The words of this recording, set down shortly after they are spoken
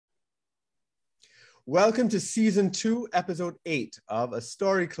Welcome to Season 2, Episode 8 of A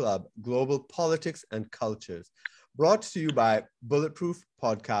Story Club, Global Politics and Cultures, brought to you by Bulletproof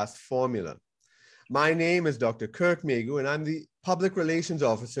Podcast Formula. My name is Dr. Kirk Megu, and I'm the Public Relations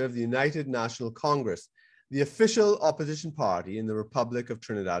Officer of the United National Congress, the official opposition party in the Republic of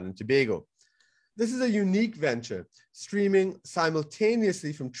Trinidad and Tobago. This is a unique venture, streaming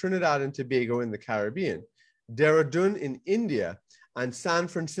simultaneously from Trinidad and Tobago in the Caribbean, Dehra Dun in India, and San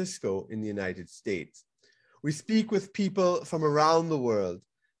Francisco in the United States. We speak with people from around the world,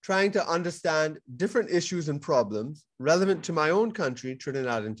 trying to understand different issues and problems relevant to my own country,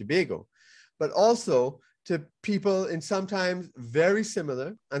 Trinidad and Tobago, but also to people in sometimes very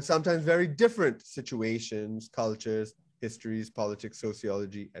similar and sometimes very different situations, cultures, histories, politics,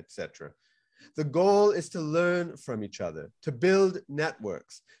 sociology, etc. The goal is to learn from each other, to build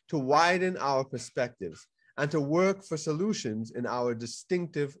networks, to widen our perspectives, and to work for solutions in our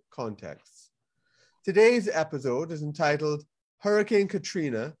distinctive contexts. Today's episode is entitled Hurricane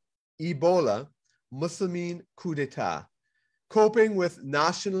Katrina, Ebola, Muslimeen Coup d'After, Coping with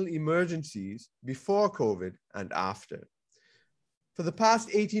National Emergencies Before COVID and After. For the past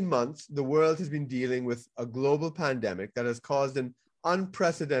 18 months, the world has been dealing with a global pandemic that has caused an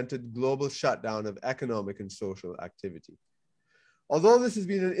unprecedented global shutdown of economic and social activity. Although this has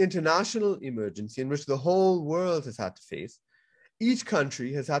been an international emergency in which the whole world has had to face, each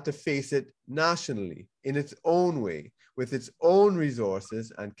country has had to face it nationally, in its own way, with its own resources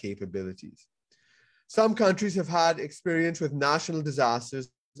and capabilities. Some countries have had experience with national disasters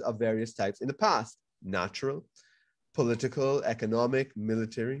of various types in the past: natural, political, economic,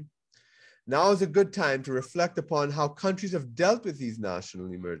 military. Now is a good time to reflect upon how countries have dealt with these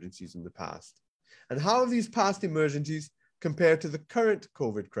national emergencies in the past, and how these past emergencies compared to the current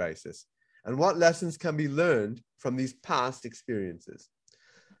COVID crisis, and what lessons can be learned from these past experiences.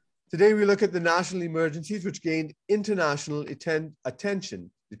 Today, we look at the national emergencies which gained international attention: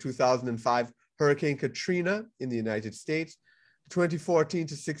 the 2005 Hurricane Katrina in the United States, the 2014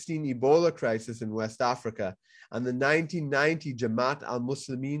 to 16 Ebola crisis in West Africa, and the 1990 Jamaat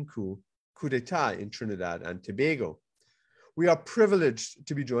al-Muslimeen coup d'etat in Trinidad and Tobago. We are privileged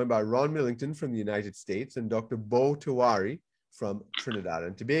to be joined by Ron Millington from the United States and Dr. Bo Tiwari from Trinidad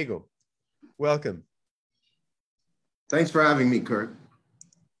and Tobago. Welcome. Thanks for having me, Kirk.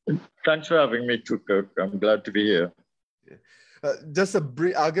 Thanks for having me too, Kirk. I'm glad to be here.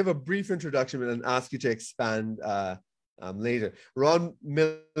 I'll give a brief introduction and ask you to expand later. Ron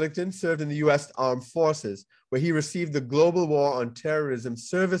Millington served in the U.S. Armed Forces, where he received the Global War on Terrorism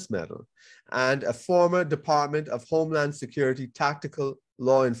Service Medal and a former Department of Homeland Security Tactical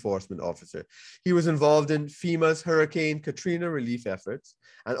Law Enforcement Officer. He was involved in FEMA's Hurricane Katrina relief efforts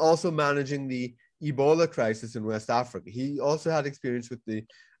and also managing the Ebola crisis in West Africa. He also had experience with the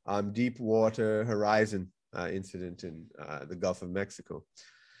Deepwater Horizon incident in the Gulf of Mexico.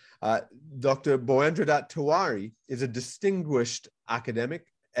 Dr. Boendradat Tiwari is a distinguished academic,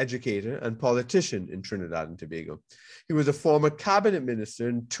 educator, and politician in Trinidad and Tobago. He was a former cabinet minister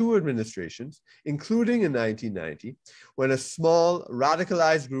in 2 administrations, including in 1990, when a small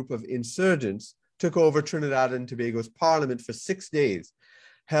radicalized group of insurgents took over Trinidad and Tobago's parliament for 6 days,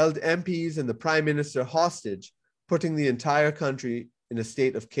 held MPs and the prime minister hostage, putting the entire country in a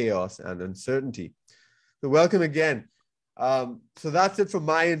state of chaos and uncertainty. So welcome again. So that's it for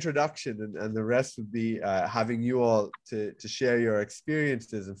my introduction, and the rest would be having you all to share your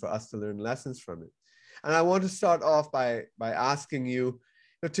experiences and for us to learn lessons from it. And I want to start off by asking you,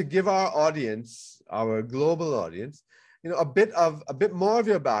 to give our audience, our global audience, a bit more of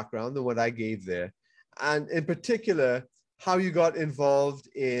your background than what I gave there, and in particular how you got involved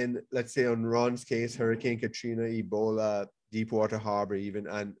in, let's say, on Ron's case, Hurricane Katrina, Ebola, Deepwater Harbor, even,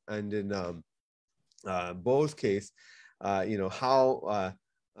 and in Bo's case, how you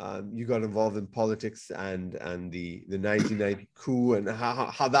got involved in politics and the 1990 coup and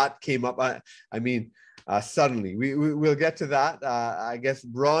how that came up. Suddenly. We'll get to that. I guess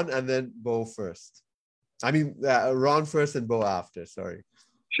Ron and then Bo first. Ron first and Bo after, sorry.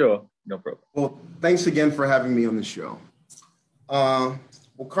 Sure, no problem. Well, thanks again for having me on the show.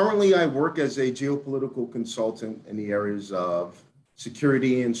 Currently I work as a geopolitical consultant in the areas of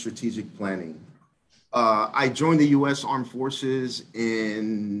security and strategic planning. I joined the U.S. Armed Forces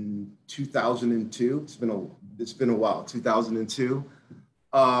in 2002. It's been a while, 2002.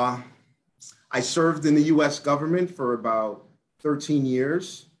 I served in the U.S. government for about 13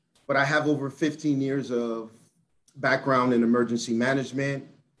 years, but I have over 15 years of background in emergency management,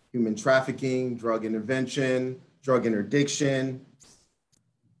 human trafficking, drug intervention, drug interdiction.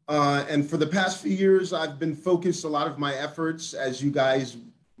 And for the past few years, I've been focused a lot of my efforts, as you guys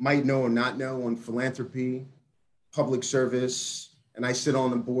might know or not know on philanthropy, public service, and I sit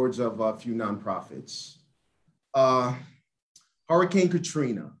on the boards of a few nonprofits. Hurricane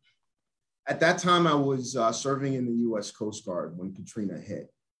Katrina. At that time, I was serving in the US Coast Guard when Katrina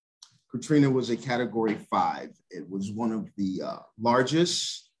hit. Katrina was a Category 5. It was one of the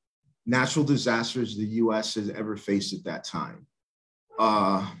largest natural disasters the US has ever faced at that time.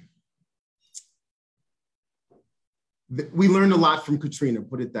 We learned a lot from Katrina,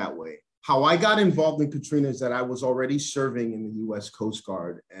 put it that way. How I got involved in Katrina is that I was already serving in the US Coast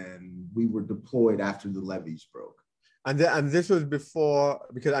Guard and we were deployed after the levees broke. And this was before,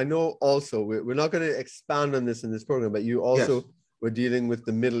 because I know also, we're not going to expand on this in this program, but you also were dealing with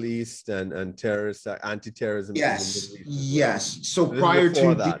the Middle East and terrorist, anti-terrorism. Yes, in the Middle East yes. Well. So prior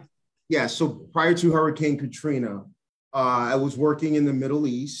to that. Yeah, so prior to Hurricane Katrina, I was working in the Middle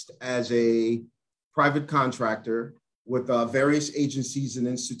East as a private contractor with various agencies and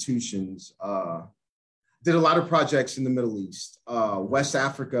institutions. Did a lot of projects in the Middle East, West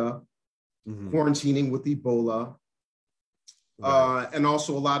Africa, quarantining with Ebola, and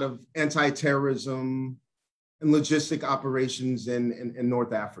also a lot of anti-terrorism and logistic operations in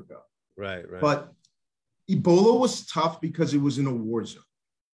North Africa. Right. But Ebola was tough because it was in a war zone.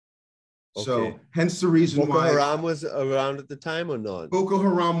 Okay. So hence the reason why Boko Haram was around at the time or not? Boko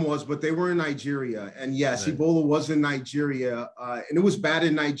Haram was, but they were in Nigeria. And yes, right. Ebola was in Nigeria. And it was bad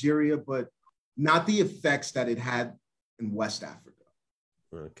in Nigeria, but not the effects that it had in West Africa.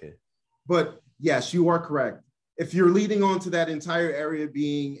 Okay. But yes, you are correct. If you're leading on to that entire area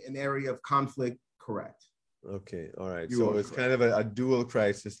being an area of conflict, correct. Okay, all right. You so it's correct. kind of a dual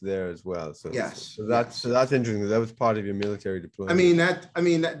crisis there as well. So yes, so that's interesting. That was part of your military deployment.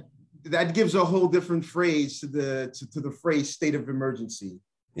 That gives a whole different phrase to the phrase state of emergency.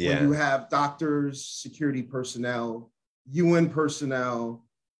 Yeah. When you have doctors, security personnel, UN personnel,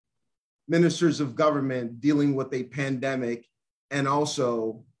 ministers of government dealing with a pandemic and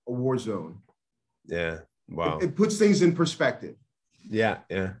also a war zone. Yeah. Wow. It puts things in perspective. Yeah.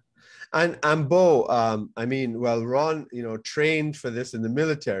 And Bo, Ron, trained for this in the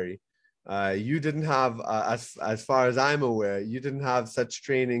military. You didn't have, as far as I'm aware, you didn't have such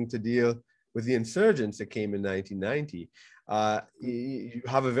training to deal with the insurgents that came in 1990. You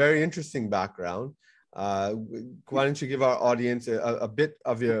have a very interesting background. Why don't you give our audience a bit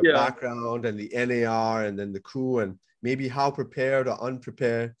of your background and the NAR and then the coup and maybe how prepared or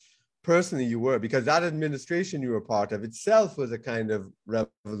unprepared personally you were, because that administration you were part of itself was a kind of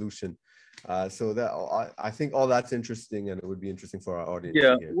revolution. So that I think all that's interesting, and it would be interesting for our audience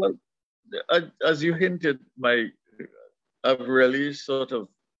to hear. Well, as you hinted, I've really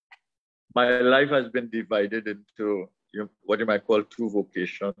my life has been divided into what you might call two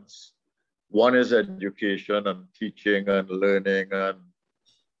vocations. One is education and teaching and learning, and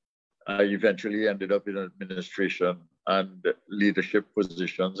I eventually ended up in administration and leadership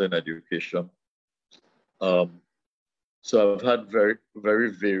positions in education. So I've had very,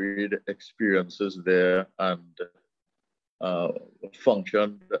 very varied experiences there and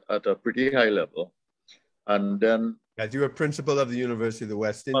functioned at a pretty high level. And then... As you were principal of the University of the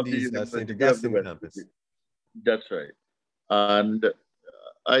West Indies, St. Augustine campus. That's right. And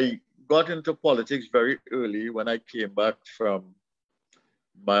I got into politics very early when I came back from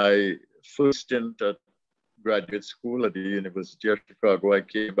my first stint at graduate school at the University of Chicago. I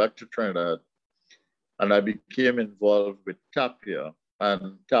came back to Trinidad and I became involved with TAPIA.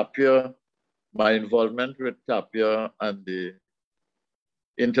 And TAPIA, my involvement with TAPIA and the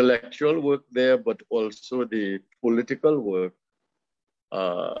intellectual work there, but also the political work,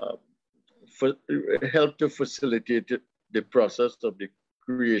 helped to facilitate the process of the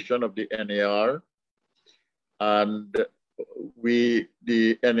creation of the NAR. And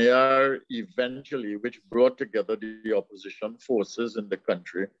the NAR eventually, which brought together the opposition forces in the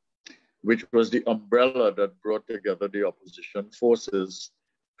country, which was the umbrella that brought together the opposition forces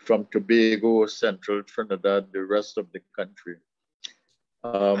from Tobago, Central Trinidad, the rest of the country.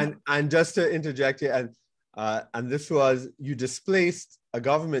 And just to interject here, and this was, you displaced a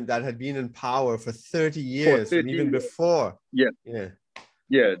government that had been in power for 30 years, and even before. We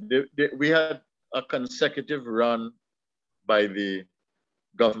had a consecutive run by the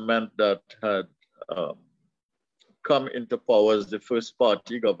government that had come into power as the first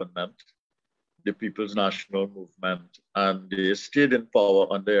party government, the People's National Movement, and they stayed in power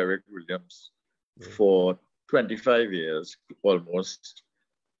under Eric Williams for 25 years almost,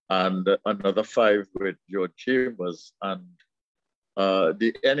 and another 5 with George Chambers. And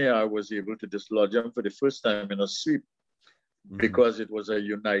the NAR was able to dislodge them for the first time in a sweep because it was a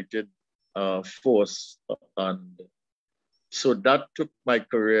united force. And So that took my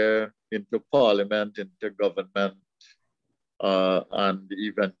career into parliament, into government, and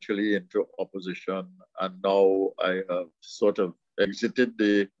eventually into opposition. And now I have sort of exited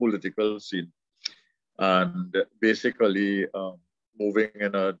the political scene and basically moving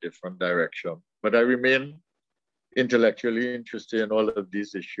in a different direction. But I remain intellectually interested in all of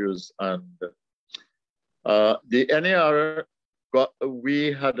these issues. And the NAR,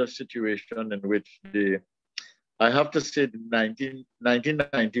 we had a situation in which I have to say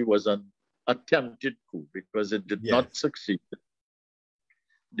 1990 was an attempted coup because it did not succeed.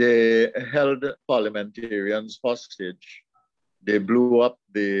 They held parliamentarians hostage. They blew up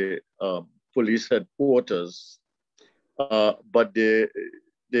the police headquarters, but they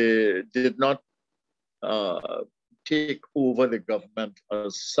did not take over the government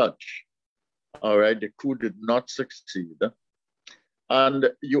as such. All right, the coup did not succeed. And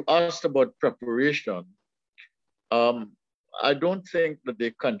you asked about preparation. I don't think that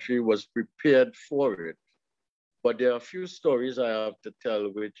the country was prepared for it, but there are a few stories I have to tell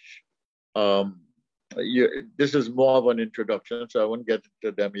which, this is more of an introduction, so I won't get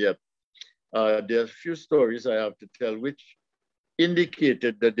into them yet. There are a few stories I have to tell which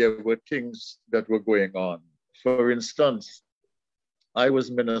indicated that there were things that were going on. For instance, I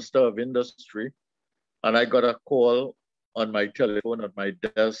was Minister of Industry, and I got a call on my telephone at my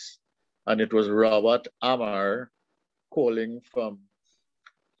desk, and it was Robert Amar calling from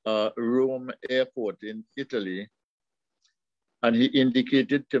Rome Airport in Italy. And he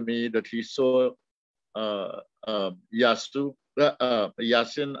indicated to me that he saw Yassin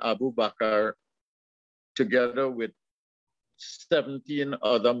Abu Bakr together with 17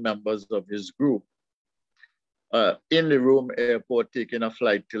 other members of his group in the Rome airport taking a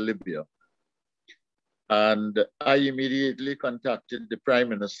flight to Libya. And I immediately contacted the Prime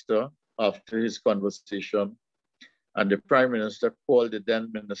Minister after his conversation. And the Prime Minister called the then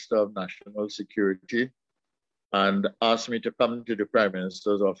Minister of National Security and asked me to come to the Prime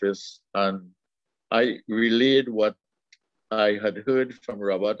Minister's office. And I relayed what I had heard from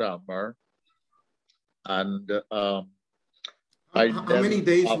Robert Amar. And how many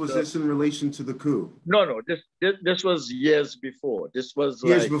days was this in relation to the coup? No, this was years before. This was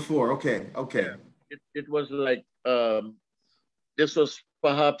years before. Okay. Yeah, it was like this was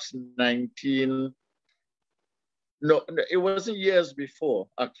perhaps 19. No, it wasn't years before.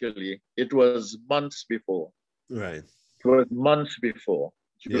 Actually, it was months before. Right. It was months before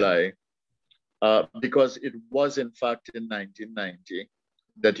July, because it was in fact in 1990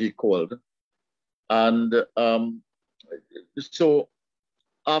 that he called, and so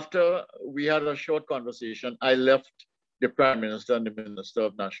after we had a short conversation, I left the Prime Minister and the Minister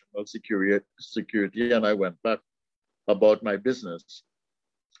of National Security, and I went back about my business.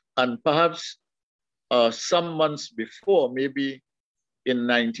 And perhaps some months before, maybe in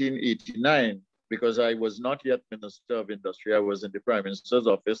 1989, because I was not yet Minister of Industry, I was in the Prime Minister's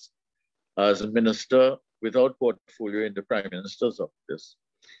office as a minister without portfolio in the Prime Minister's office.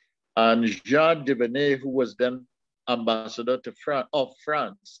 And Jean Devenay, who was then ambassador to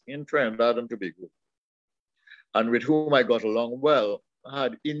France in Trinidad and Tobago, and with whom I got along well,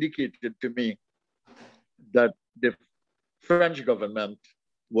 had indicated to me that the French government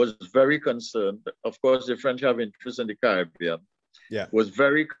was very concerned. Of course, the French have interests in the Caribbean. Was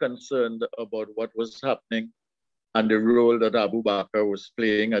very concerned about what was happening and the role that Abu Bakr was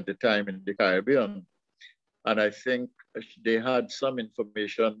playing at the time in the Caribbean. And I think they had some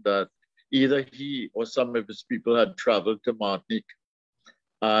information that either he or some of his people had traveled to Martinique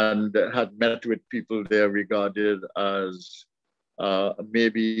and had met with people there regarded as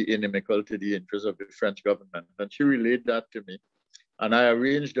maybe inimical to the interests of the French government. And she relayed that to me. And I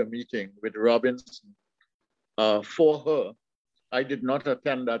arranged a meeting with Robinson for her. I did not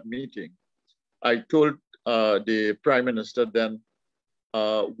attend that meeting. I told the Prime Minister then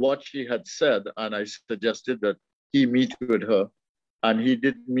what she had said, and I suggested that he meet with her. And he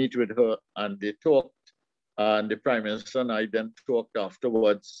did meet with her, and they talked. And the Prime Minister and I then talked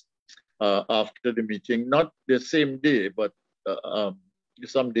afterwards, after the meeting, not the same day, but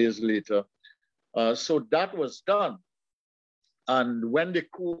some days later. So that was done. And when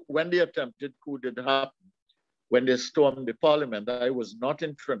the attempted coup did happen, when they stormed the parliament, I was not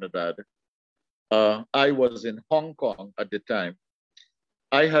in Trinidad. I was in Hong Kong at the time.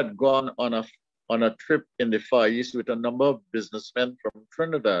 I had gone on a trip in the Far East with a number of businessmen from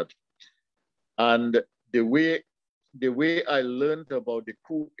Trinidad. And the way I learned about the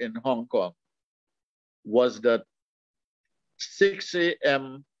coup in Hong Kong was that 6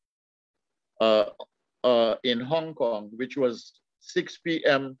 a.m. In Hong Kong, which was 6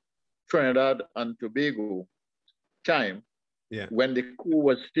 p.m. Trinidad and Tobago time, Yeah. when the coup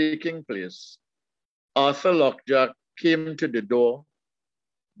was taking place, Arthur Lockjack came to the door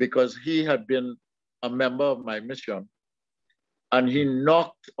because he had been a member of my mission, and he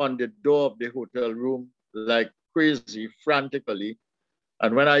knocked on the door of the hotel room like crazy, frantically.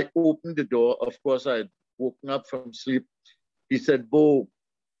 And when I opened the door, of course, I had woken up from sleep. He said, "Bo,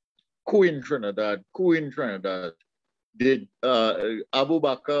 coup in Trinidad, coup in Trinidad. Did Abu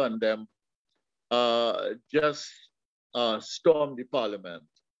Bakr and them just stormed the parliament.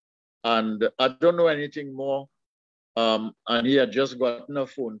 And I don't know anything more. And he had just gotten a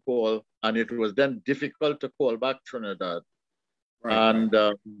phone call, and it was then difficult to call back Trinidad. Right.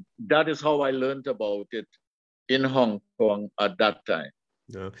 That is how I learned about it in Hong Kong at that time.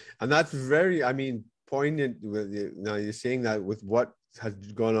 Yeah. And that's very, I mean, poignant with you. Now you're saying that with what has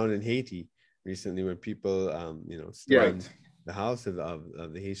gone on in Haiti recently, when people, stormed the house of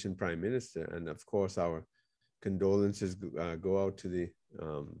the Haitian Prime Minister. And of course, our condolences go out to the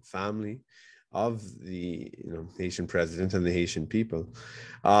family of the Haitian president and the Haitian people.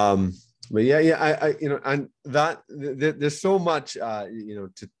 But and that there's so much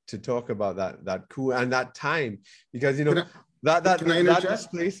to talk about that coup and that time, because that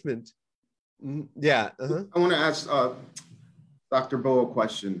displacement. Yeah. Uh-huh. I want to ask Dr. Bo a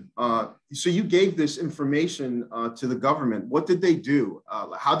question. So you gave this information to the government. What did they do?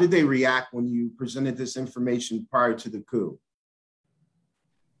 How did they react when you presented this information prior to the coup?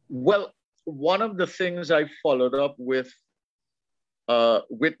 Well, one of the things I followed up with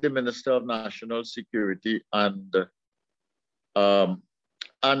the Minister of National Security and the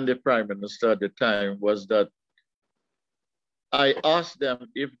Prime Minister at the time was that I asked them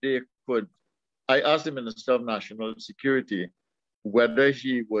if they could. I asked the Minister of National Security whether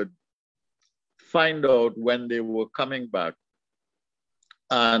he would find out when they were coming back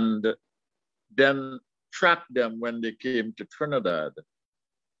and then track them when they came to Trinidad.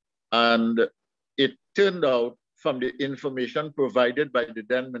 And it turned out, from the information provided by the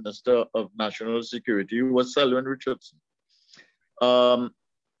then Minister of National Security, who was Selwyn Richardson,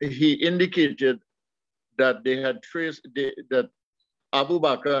 he indicated that they had that Abu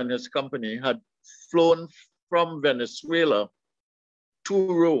Bakr and his company had flown from Venezuela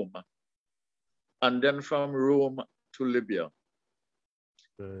to Rome, and then from Rome to Libya.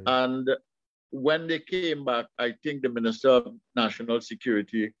 Right. And when they came back, I think the Minister of National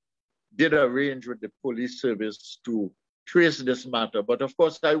Security did arrange with the police service to trace this matter. But of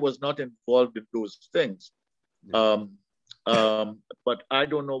course, I was not involved in those things. Yeah. But I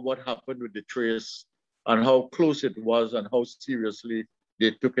don't know what happened with the trace and how close it was and how seriously they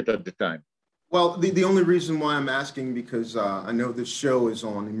took it at the time. Well, the only reason why I'm asking, because I know this show is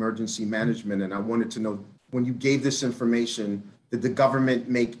on emergency management, and I wanted to know, when you gave this information, did the government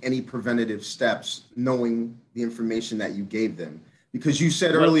make any preventative steps knowing the information that you gave them? Because you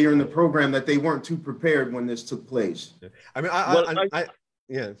said earlier in the program that they weren't too prepared when this took place. I mean,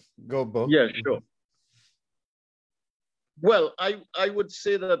 yeah, go, Bo. Yeah, sure. Well, I would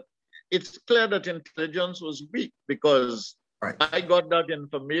say that it's clear that intelligence was weak, because I got that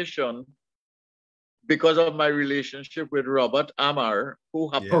information because of my relationship with Robert Amar, who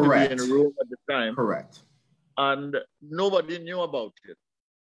happened to be in Rome at the time. Correct. And nobody knew about it,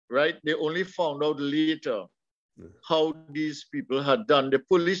 right? They only found out later how these people had done. The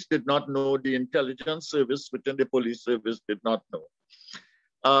police did not know, the intelligence service within the police service did not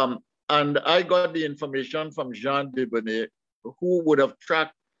know. And I got the information from Jean Debonnet, who would have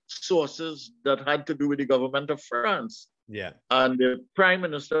tracked sources that had to do with the government of France. Yeah. And the Prime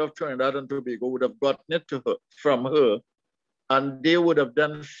Minister of Trinidad and Tobago would have gotten it from her, and they would have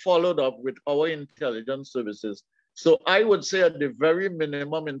then followed up with our intelligence services. So I would say, at the very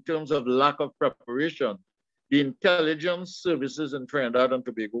minimum, in terms of lack of preparation, the intelligence services in Trinidad and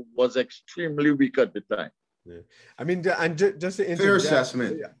Tobago was extremely weak at the time. Yeah. I mean, and just to fair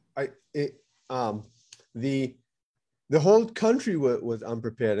assessment. The whole country was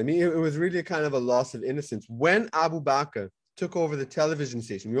unprepared. I mean, it was really kind of a loss of innocence. When Abu Bakr took over the television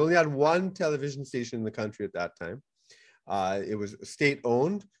station, we only had one television station in the country at that time. It was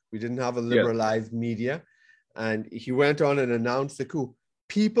state-owned. We didn't have a liberalized media. And he went on and announced the coup.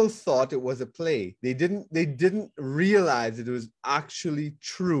 People thought it was a play. They didn't realize it was actually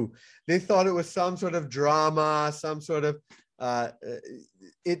true. They thought it was some sort of drama, some sort of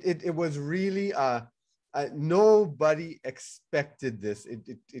it was really nobody expected this.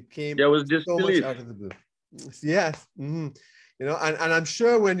 It came so much out of the blue. Yes. Mm-hmm. You know, and I'm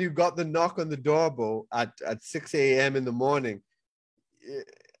sure when you got the knock on the door, Bo, at 6 a.m. in the morning,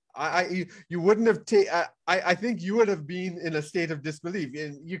 you wouldn't have I think you would have been in a state of disbelief.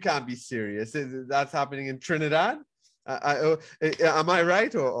 You can't be serious. That's happening in Trinidad. Am I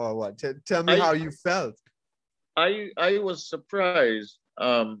right or what? Tell me how you felt. I was surprised.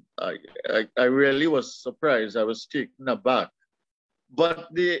 I really was surprised. I was taken aback. But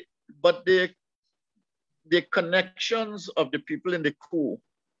the connections of the people in the coup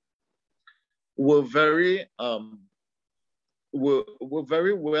were very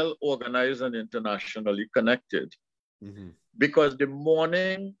very well organized and internationally connected. Mm-hmm. Because the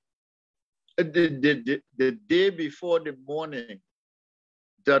morning, the day before the morning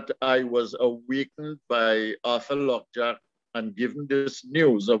that I was awakened by Arthur Lockjack and given this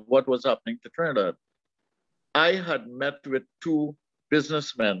news of what was happening to Trinidad, I had met with two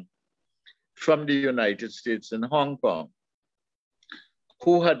businessmen from the United States in Hong Kong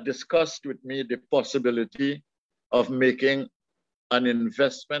who had discussed with me the possibility of making an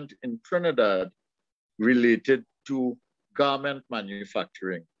investment in Trinidad related to garment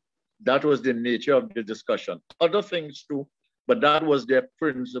manufacturing. That was the nature of the discussion. Other things too, but that was their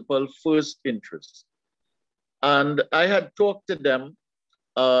principal first interest. And I had talked to them,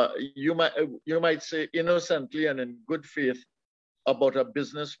 you might say innocently and in good faith, about a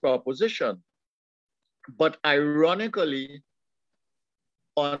business proposition. But ironically,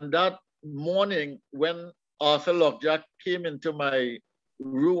 on that morning when Arthur Lockjack came into my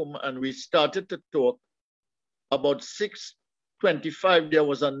room and we started to talk, about 6:25, there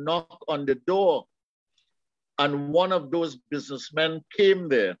was a knock on the door, and one of those businessmen came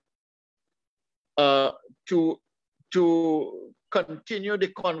there to continue the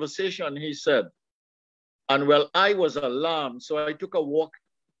conversation, he said. And well, I was alarmed, so I took a walk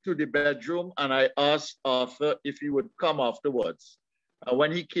to the bedroom and I asked Arthur if he would come afterwards.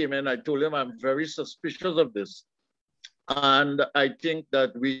 When he came in, I told him I'm very suspicious of this, and I think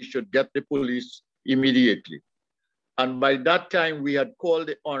that we should get the police immediately. And by that time, we had called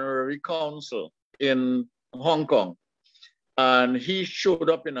the honorary consul in Hong Kong, and he showed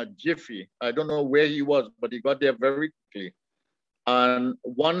up in a jiffy. I don't know where he was, but he got there very quickly. And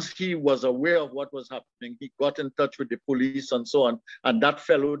once he was aware of what was happening, he got in touch with the police and so on, and that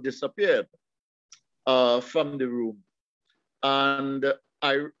fellow disappeared from the room. And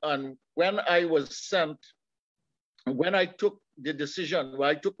when I was sent, when I took the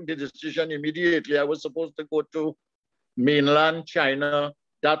decision, immediately. I was supposed to go to mainland China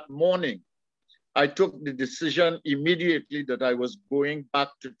that morning. I took the decision immediately that I was going back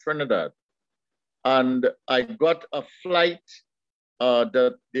to Trinidad. And I got a flight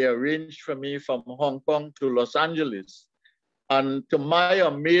that they arranged for me from Hong Kong to Los Angeles. And to my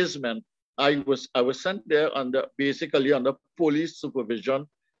amazement, I was sent there basically under police supervision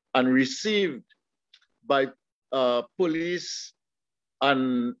and received by police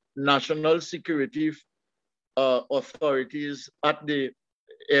and national security authorities at the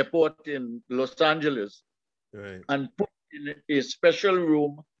airport in Los Angeles, right, and put in a special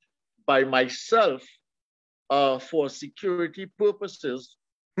room by myself for security purposes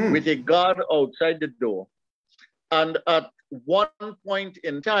with a guard outside the door. And at one point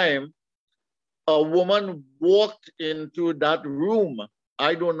in time, a woman walked into that room.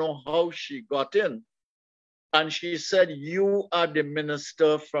 I don't know how she got in. And she said, "You are the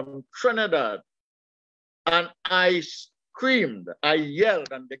minister from Trinidad." And I screamed, I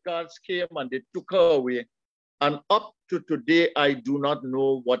yelled, and the guards came and they took her away. And up to today, I do not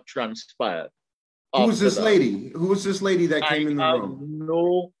know what transpired. Who was this lady? Who was this lady that came in the room? I have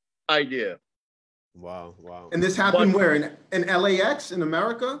no idea. Wow, wow. And this happened where? In LAX, in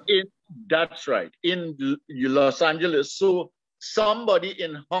America? That's right, in Los Angeles. So somebody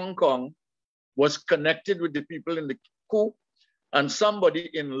in Hong Kong was connected with the people in the coup, and somebody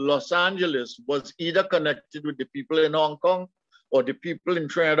in Los Angeles was either connected with the people in Hong Kong or the people in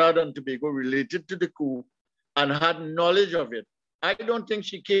Trinidad and Tobago related to the coup and had knowledge of it. I don't think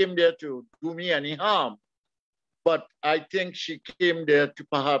she came there to do me any harm, but I think she came there to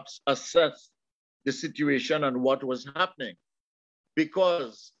perhaps assess the situation and what was happening.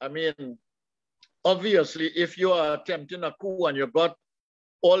 Because, I mean, obviously, if you are attempting a coup and you got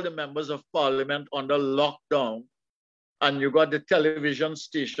all the members of parliament under lockdown and you got the television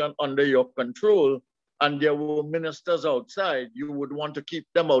station under your control and there were ministers outside, you would want to keep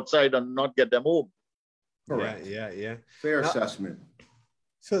them outside and not get them home. Correct. Yeah. Fair assessment.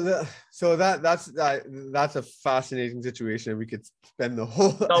 So that's a fascinating situation. We could spend the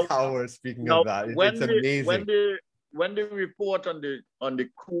whole hour speaking of that. It's amazing. When the report on the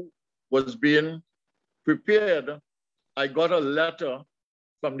coup was being prepared, I got a letter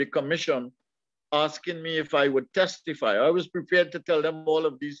from the commission asking me if I would testify. I was prepared to tell them all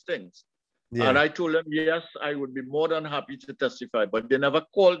of these things. Yeah. And I told them, yes, I would be more than happy to testify, but they never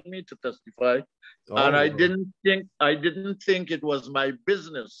called me to testify. And I didn't think it was my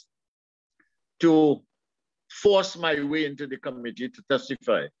business to force my way into the committee to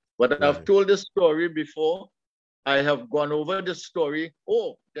testify. But Right. I've told this story before. I have gone over the story.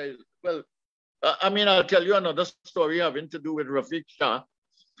 I'll tell you another story having to do with Rafiq Shah.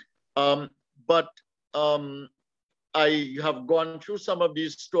 I have gone through some of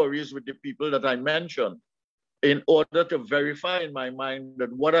these stories with the people that I mentioned in order to verify in my mind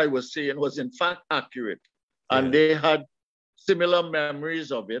that what I was saying was in fact accurate. And they had similar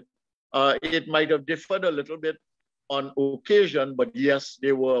memories of it. It might have differed a little bit on occasion, but yes,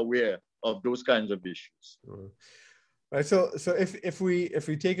 they were aware of those kinds of issues. Right. So if we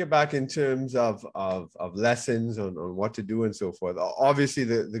take it back in terms of lessons on what to do and so forth, obviously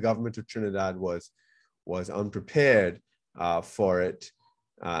the government of Trinidad was unprepared for it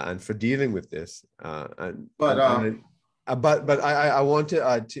and for dealing with this. But I want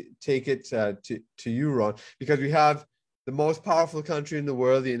to take it to you, Ron, because we have the most powerful country in the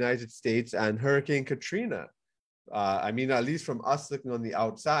world, the United States, and Hurricane Katrina. At least from us looking on the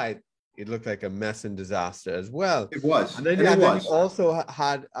outside, it looked like a mess and disaster as well. It was. And then you also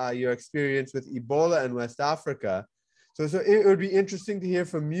had your experience with Ebola in West Africa. So it would be interesting to hear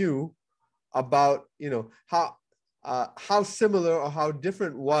from you about, how similar or how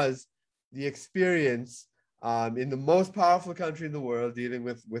different was the experience in the most powerful country in the world dealing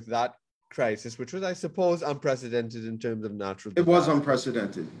with that crisis, which was, I suppose, unprecedented in terms of natural disaster. It was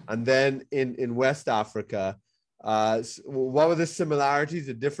unprecedented. And then in West Africa, what were the similarities,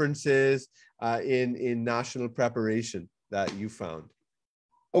 the differences in national preparation that you found?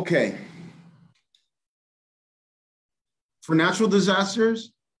 Okay. For natural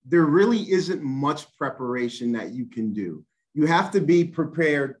disasters, there really isn't much preparation that you can do. You have to be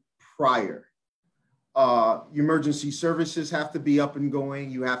prepared prior. Emergency services have to be up and going.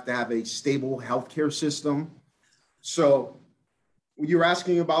 You have to have a stable healthcare system. So when you're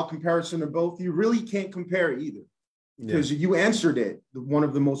asking about comparison of both, you really can't compare either. Because you answered it, one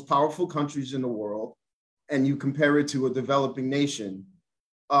of the most powerful countries in the world, and you compare it to a developing nation.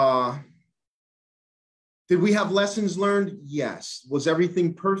 Did we have lessons learned? Yes. Was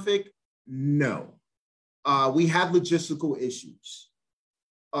everything perfect? No. We had logistical issues.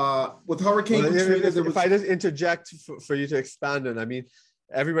 With Hurricane Katrina, if I just interject for you to expand on,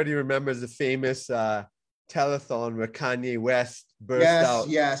 everybody remembers the famous telethon where Kanye West burst out.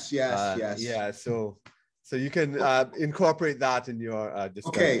 Yes. Yeah, so you can incorporate that in your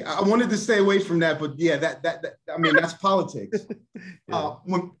discussion. Okay, I wanted to stay away from that, but yeah, that's politics.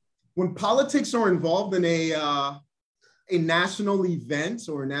 When politics are involved in a national event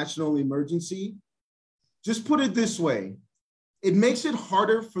or a national emergency, just put it this way, it makes it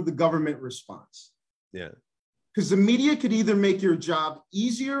harder for the government response. Yeah. Because the media could either make your job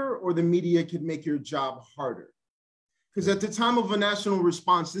easier or the media could make your job harder. Because at the time of a national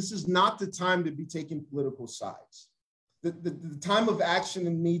response, this is not the time to be taking political sides. The time of action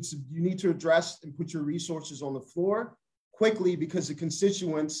you need to address and put your resources on the floor quickly because the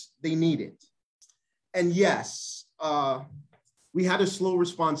constituents, they need it. And yes, we had a slow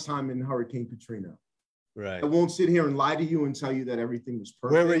response time in Hurricane Katrina. Right. I won't sit here and lie to you and tell you that everything was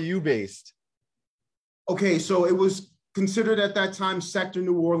perfect. Where were you based? Okay, so it was considered at that time Sector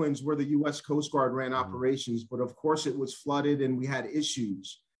New Orleans, where the U.S. Coast Guard ran operations, but of course it was flooded and we had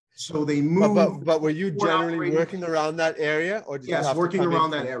issues. So they moved. But were you generally working around that area, or did you have working to come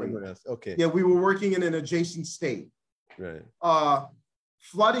around that area? Okay. Yeah, we were working in an adjacent state. Right.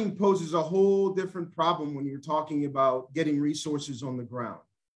 Flooding poses a whole different problem when you're talking about getting resources on the ground,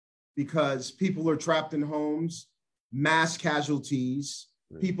 because people are trapped in homes, mass casualties,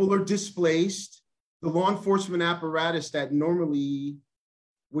 people are displaced. The law enforcement apparatus that normally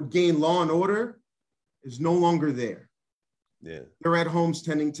would gain law and order is no longer there. Yeah. They're at home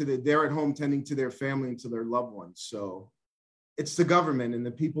tending to their family and to their loved ones. So it's the government, and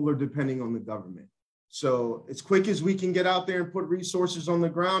the people are depending on the government. So as quick as we can get out there and put resources on the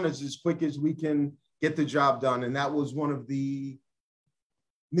ground, as quick as we can get the job done. And that was one of the,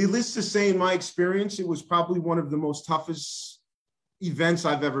 needless to say, in my experience, it was probably one of the most toughest events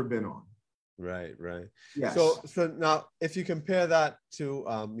I've ever been on. Right. Yes. So now, if you compare that to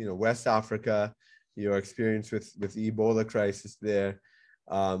West Africa, your experience with the Ebola crisis there,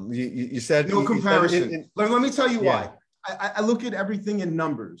 you said no comparison. Said let me tell you why. I look at everything in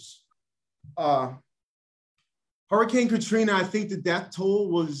numbers. Hurricane Katrina, I think the death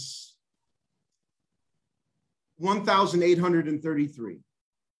toll was 1,833.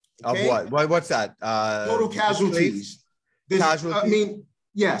 Okay? Of what? What's that? Total casualties.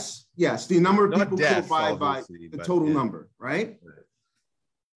 Yes, yes. The number of Not people deaths, killed by the total number, right?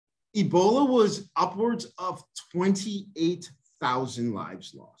 Ebola was upwards of 28,000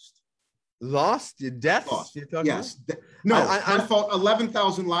 lives lost. Lost? Deaths? Lost. You're talking Yes. about? No, my fault.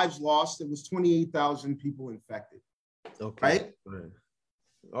 11,000 lives lost. It was 28,000 people infected. Okay. Right?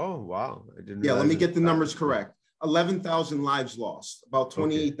 Oh, wow. I didn't Yeah, let me get the that. numbers correct. 11,000 lives lost, about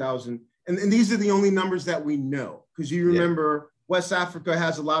 28,000. And these are the only numbers that we know, because you remember West Africa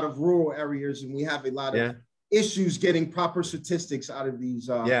has a lot of rural areas, and we have a lot of issues getting proper statistics out of these.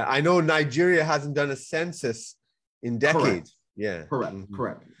 Yeah, I know Nigeria hasn't done a census in decades. Correct. Yeah. Correct.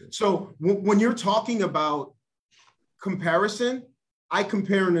 Correct. So when you're talking about comparison, I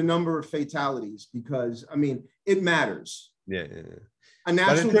compare in the number of fatalities because, I mean, it matters. Yeah. A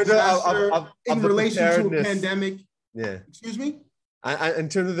natural disaster in relation to a pandemic. Yeah. Excuse me? In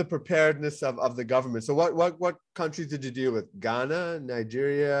terms of the preparedness of the government. So what countries did you deal with? Ghana,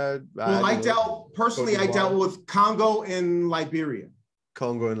 Nigeria? Well, I dealt with Congo and Liberia.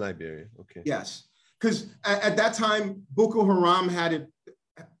 Congo and Liberia. Okay. Yes. Because at that time, Boko Haram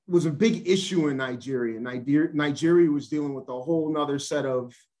was a big issue in Nigeria. Nigeria was dealing with a whole nother set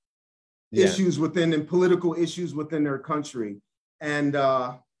of issues within and political issues within their country. And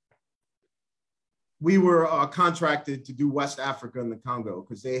we were contracted to do West Africa and the Congo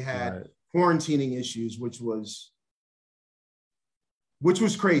because they had quarantining issues, which was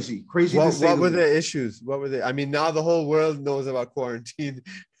crazy. What were the issues? What were they? I mean, now the whole world knows about quarantine.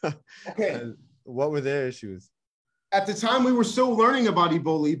 Okay. What were their issues? At the time, we were still learning about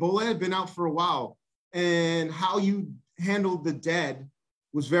Ebola. Ebola had been out for a while, and how you handled the dead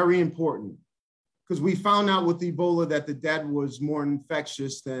was very important, because we found out with Ebola that the dead was more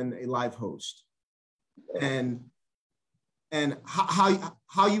infectious than a live host. And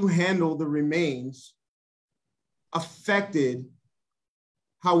how you handle the remains affected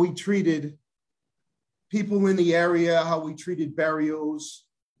how we treated people in the area, how we treated burials,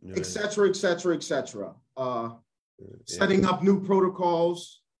 et cetera, et cetera, et cetera. Setting up new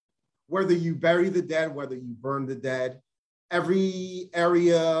protocols, whether you bury the dead, whether you burn the dead. Every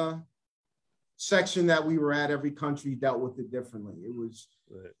area, section that we were at, every country dealt with it differently.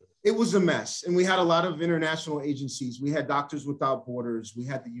 It was a mess. And we had a lot of international agencies. We had Doctors Without Borders. We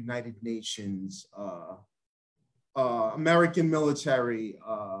had the United Nations, American military.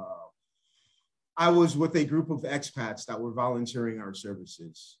 I was with a group of expats that were volunteering our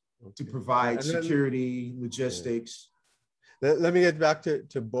services to provide security, logistics. Let me get back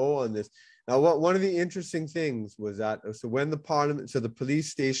to Bo on this. Now, one of the interesting things was that, so when the police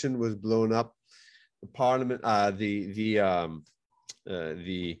station was blown up, the parliament, the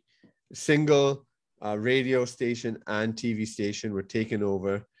single radio station and TV station were taken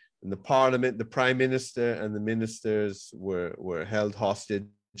over, and the parliament, the prime minister and the ministers were held hostage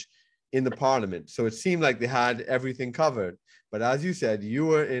in the parliament. So it seemed like they had everything covered. But as you said, you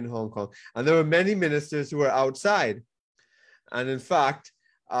were in Hong Kong, and there were many ministers who were outside. And in fact,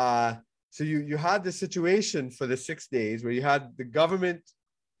 so you had the situation for the 6 days where you had the government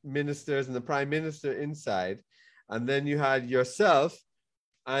ministers and the prime minister inside, and then you had yourself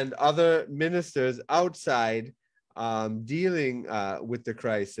and other ministers outside dealing with the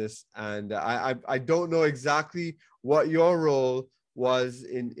crisis. And I don't know exactly what your role was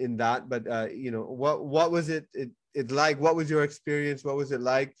in that, but what was it like? What was your experience? What was it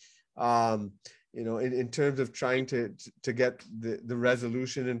like? In terms of trying to get the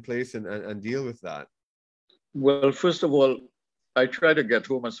resolution in place and deal with that? Well, first of all, I tried to get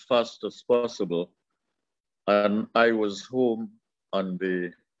home as fast as possible. And I was home on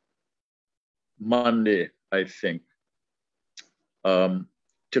the Monday, I think,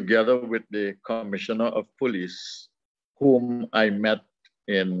 together with the Commissioner of Police, whom I met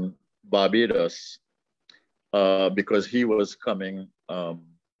in Barbados, because he was coming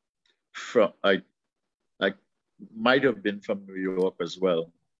from, I might have been from New York as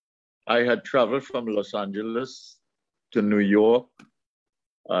well. I had traveled from Los Angeles to New York.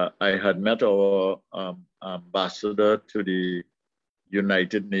 I had met our ambassador to the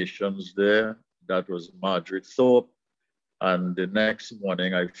United Nations there. That was Margaret Thorpe. And the next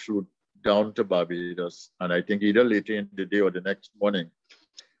morning I flew down to Barbados. And I think either later in the day or the next morning,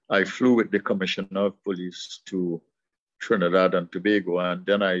 I flew with the Commissioner of Police to Trinidad and Tobago. And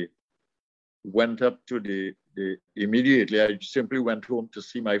then I went up to immediately, I simply went home to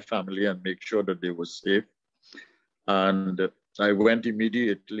see my family and make sure that they were safe. And I went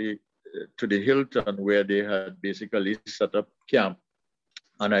immediately to the Hilton, where they had basically set up camp.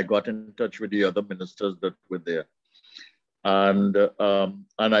 And I got in touch with the other ministers that were there. And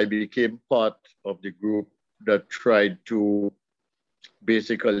I became part of the group that tried to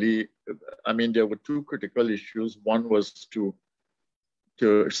basically, I mean, there were two critical issues. One was to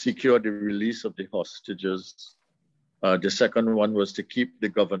secure the release of the hostages. The second one was to keep the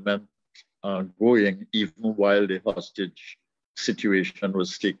government going even while the hostage situation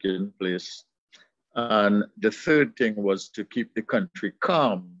was taking place. And the third thing was to keep the country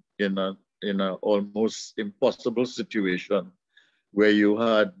calm in a almost impossible situation where you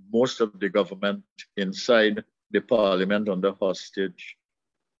had most of the government inside the parliament under hostage,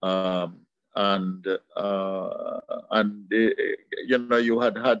 and you know, you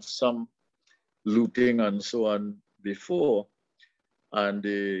had some looting and so on before, and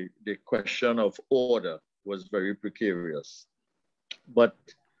the question of order was very precarious. But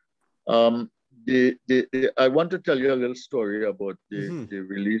I want to tell you a little story about the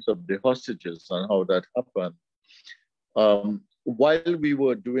release of the hostages and how that happened. While we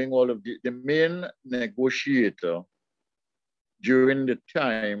were doing all of the main negotiator during the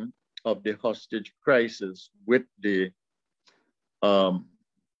time of the hostage crisis with the Abu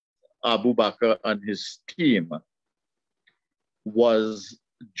Bakr and his team was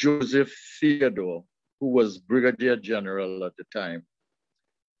Joseph Theodore, who was Brigadier General at the time.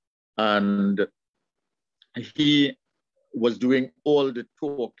 And he was doing all the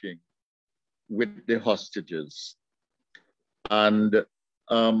talking with the hostages. And there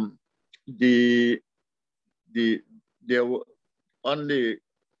were on the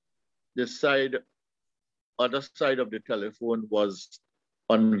other side of the telephone was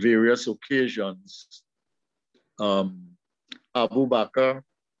on various occasions Abu Bakr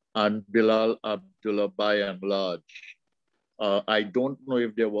and Bilal Abdullah by and large. I don't know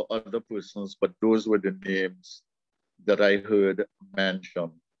if there were other persons, but those were the names that I heard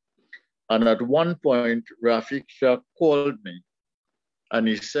mentioned. And at one point, Rafiq Shah called me and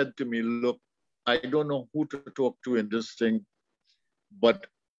he said to me, look, I don't know who to talk to in this thing, but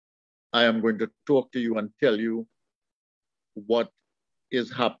I am going to talk to you and tell you what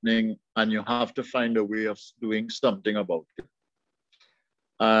is happening, and you have to find a way of doing something about it.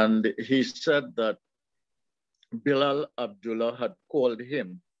 And he said that Bilal Abdullah had called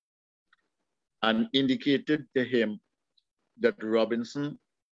him and indicated to him that Robinson,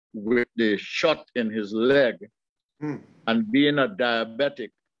 with the shot in his leg and being a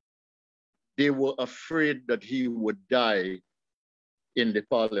diabetic, they were afraid that he would die in the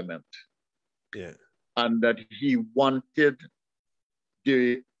parliament. Yeah. And that he wanted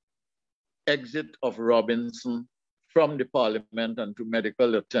the exit of Robinson from the parliament and to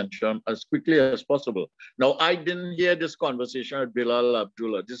medical attention as quickly as possible. Now, I didn't hear this conversation with Bilal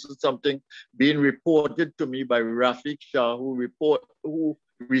Abdullah. This is something being reported to me by Rafiq Shah, who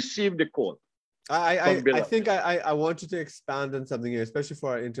received the call. I think I want you to expand on something here, especially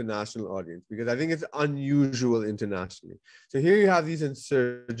for our international audience, because I think it's unusual internationally. So here you have these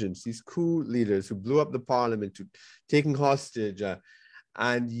insurgents, these coup leaders who blew up the parliament, to taking hostage,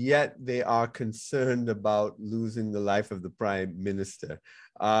 and yet they are concerned about losing the life of the prime minister.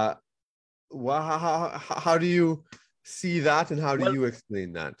 How do you see that, and how do you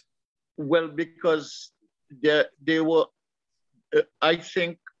explain that? Well, because they were, I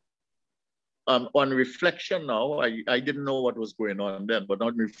think, on reflection now, I didn't know what was going on then, but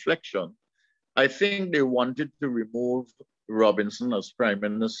on reflection, I think they wanted to remove Robinson as prime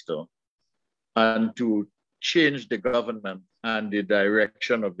minister and to change the government and the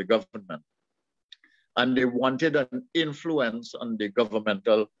direction of the government. And they wanted an influence on the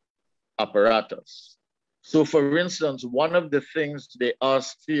governmental apparatus. So for instance, one of the things they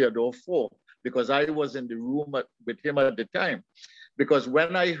asked Theodore for, because I was in the room with him at the time, because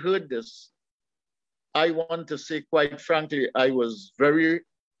when I heard this, I want to say, quite frankly, I was very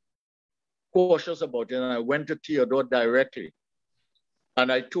cautious about it, and I went to Theodore directly.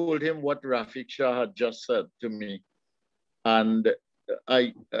 And I told him what Rafiq Shah had just said to me. And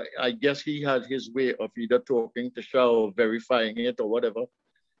I guess he had his way of either talking to Shah or verifying it or whatever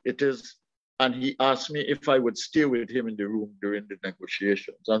it is. And he asked me if I would stay with him in the room during the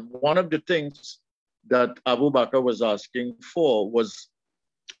negotiations. And one of the things that Abu Bakr was asking for was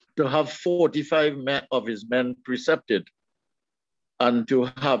to have 45 of his men precepted and to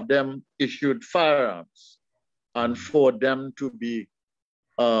have them issued firearms, and for them to be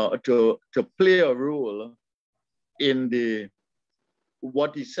to play a role in the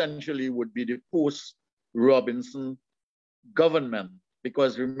what essentially would be the post-Robinson government.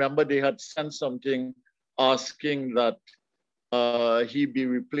 Because remember, they had sent something asking that he be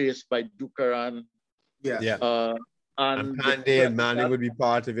replaced by Dukaran. Yeah. And Pandey and Manning would be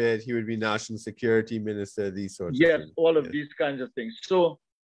part of it. He would be national security minister, these sorts of things. Yes, all of these kinds of things. So,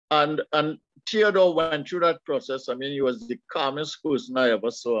 and Theodore went through that process. I mean, he was the calmest person I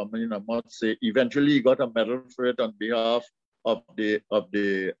ever saw. I mean, I must say, eventually he got a medal for it on behalf of the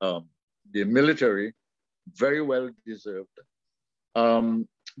military, very well deserved.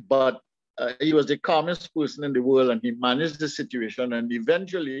 But he was the calmest person in the world, and he managed the situation. And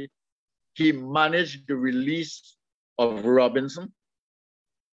eventually, he managed the release of Robinson,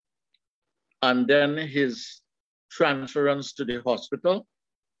 and then his transference to the hospital.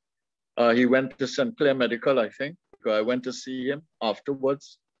 He went to St. Clair Medical, I think. I went to see him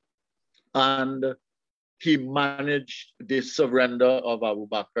afterwards. And he managed the surrender of Abu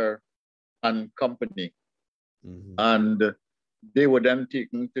Bakr and company. Mm-hmm. And they were then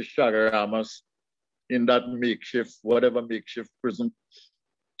taken to Chagaramas in that makeshift, whatever makeshift prison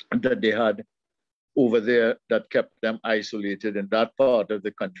that they had over there that kept them isolated in that part of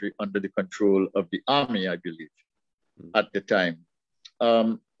the country under the control of the army, I believe, at the time.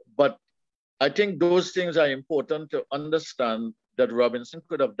 But I think those things are important to understand that Robinson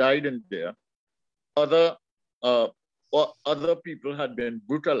could have died in there. Other people had been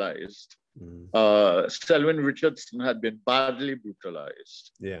brutalized. Selwyn Richardson had been badly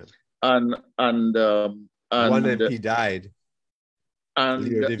brutalized. Yeah. And one MP died. And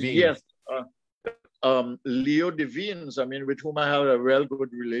Leo Devine. Yes, Leo Devines, I mean, with whom I have a real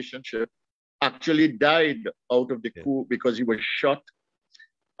good relationship, actually died out of the coup because he was shot.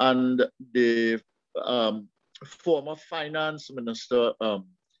 And the former finance minister,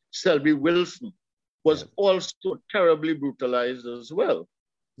 Selby Wilson, was also terribly brutalized as well.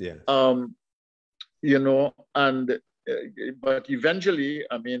 Yeah. You know, and but eventually,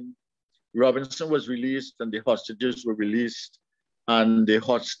 I mean, Robinson was released and the hostages were released and the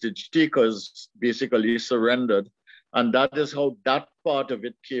hostage takers basically surrendered. And that is how that part of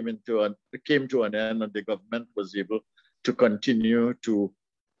it came to an end, and the government was able to continue to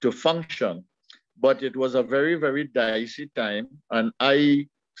function. But it was a very, very dicey time. And I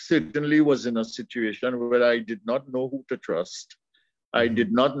certainly was in a situation where I did not know who to trust. I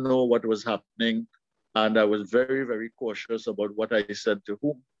did not know what was happening. And I was very, very cautious about what I said to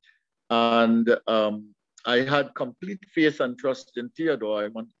whom. And I had complete faith and trust in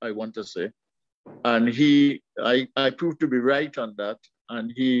Theodore, I want to say. And I proved to be right on that.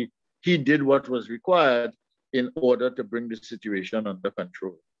 And he did what was required in order to bring the situation under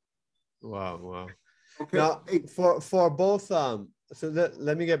control. Wow. Okay. Now, for both, so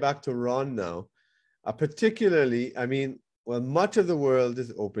let me get back to Ron now. Particularly, I mean, well, much of the world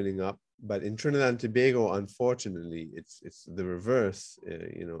is opening up, but in Trinidad and Tobago, unfortunately, it's the reverse.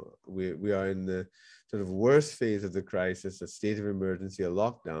 You know, we are in the sort of worst phase of the crisis, a state of emergency, a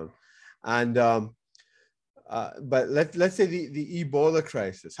lockdown, and but let's say the Ebola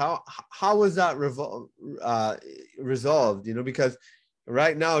crisis. How was that resolved? You know, because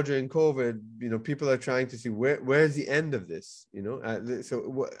right now during COVID, you know, people are trying to see where's the end of this. You know,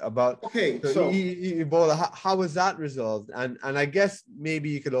 Ebola. How was that resolved? And I guess maybe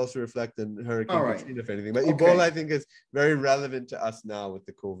you could also reflect on Hurricane Katrina, if anything. But Ebola, I think, is very relevant to us now with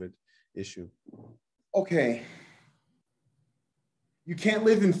the COVID issue. Okay. You can't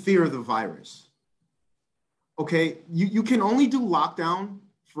live in fear of the virus. Okay, you can only do lockdown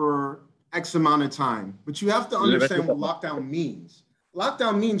for X amount of time, but you have to understand what lockdown means.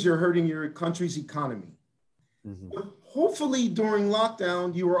 Lockdown means you're hurting your country's economy. But hopefully during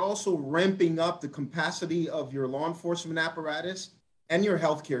lockdown, you are also ramping up the capacity of your law enforcement apparatus and your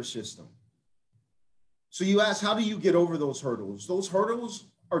healthcare system. So you ask, how do you get over those hurdles? Those hurdles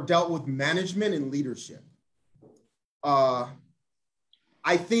are dealt with management and leadership.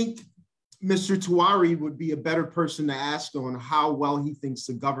 I think Mr. Tuari would be a better person to ask on how well he thinks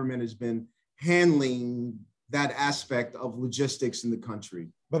the government has been handling that aspect of logistics in the country.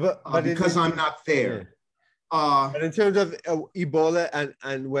 But because I'm not there. But in terms of Ebola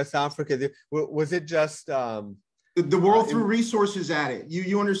and West Africa, was it just... the world threw resources at it.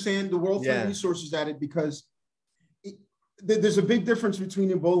 You understand? The world threw resources at it because there's a big difference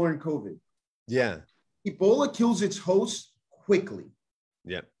between Ebola and COVID. Yeah. Ebola kills its host quickly.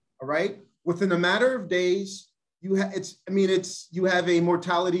 Yeah. All right. Within a matter of days, you have a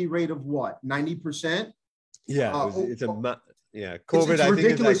mortality rate of what, 90%? Yeah, COVID. It's I think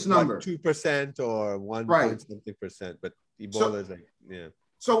ridiculous is like number, 2% or 1 point something percent, but Ebola is like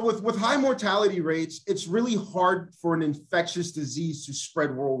So with high mortality rates, it's really hard for an infectious disease to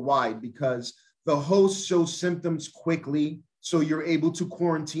spread worldwide because the host shows symptoms quickly, so you're able to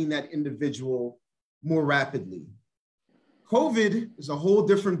quarantine that individual more rapidly. COVID is a whole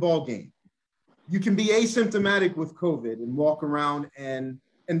different ballgame. You can be asymptomatic with COVID and walk around and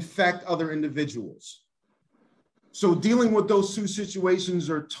infect other individuals. So dealing with those two situations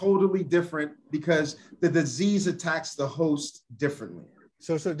are totally different because the disease attacks the host differently.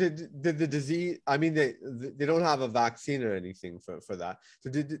 So did the disease, I mean, they don't have a vaccine or anything for that.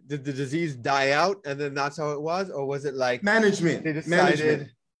 So did the disease die out and then that's how it was? Or was it like management, they decided,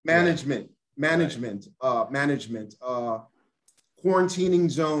 management, quarantining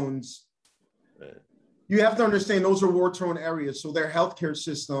zones. Right. You have to understand those are war-torn areas. So their healthcare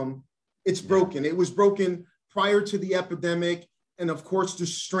system, it's broken. It was broken prior to the epidemic. And of course, the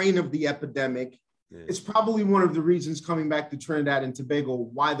strain of the epidemic. It's probably one of the reasons, coming back to Trinidad and Tobago,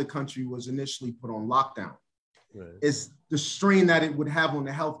 why the country was initially put on lockdown. Is the strain that it would have on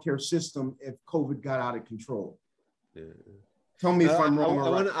the healthcare system if COVID got out of control. Tell me if I'm wrong or right. I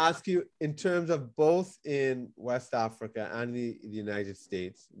want to ask you, in terms of both in West Africa and the United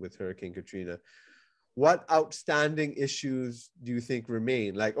States with Hurricane Katrina, what outstanding issues do you think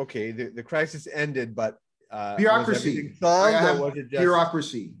remain? Like, okay, the crisis ended, but bureaucracy.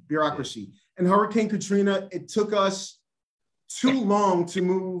 Bureaucracy. Yeah. And Hurricane Katrina, it took us too long to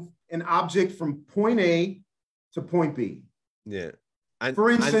move an object from point A to point B. Yeah. And,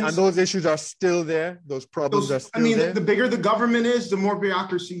 for instance, and those issues are still there. Those problems are still there. I mean, the bigger the government is, the more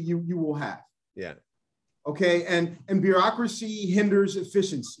bureaucracy you will have. Yeah. Okay. And bureaucracy hinders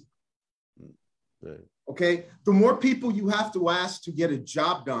efficiency. Right. Okay. The more people you have to ask to get a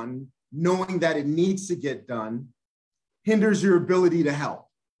job done, knowing that it needs to get done, hinders your ability to help.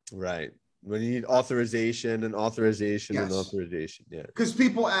 Right. When you need authorization and authorization and authorization. Yeah. Because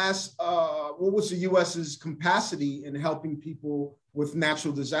people ask, what was the U.S.'s capacity in helping people with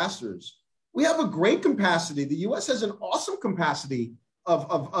natural disasters? We have a great capacity. The U.S. has an awesome capacity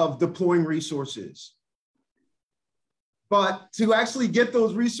of deploying resources. But to actually get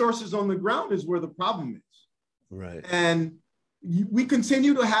those resources on the ground is where the problem is. Right. And we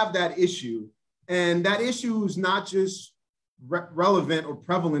continue to have that issue. And that issue is not just relevant or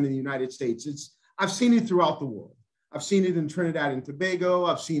prevalent in the United States. I've seen it throughout the world. I've seen it in Trinidad and Tobago.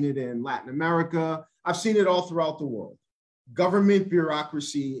 I've seen it in Latin America. I've seen it all throughout the world. Government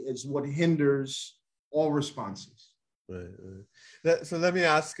bureaucracy is what hinders all responses. Right. So let me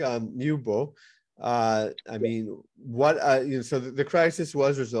ask you, Bo. I mean, what so the crisis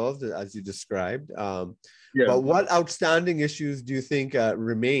was resolved as you described. But what outstanding issues do you think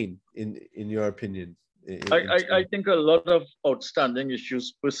remain in your opinion? I think a lot of outstanding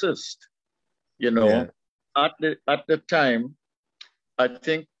issues persist. You know, at the time, I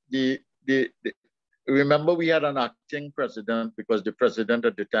think remember we had an acting president because the president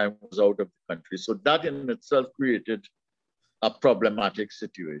at the time was out of the country. So that in itself created a problematic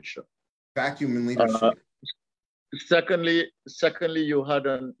situation. Vacuum in leadership. Secondly, you had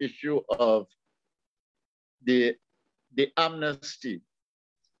an issue of the amnesty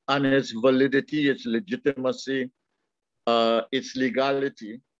and its validity, its legitimacy, its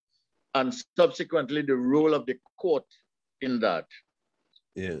legality, and subsequently the role of the court in that.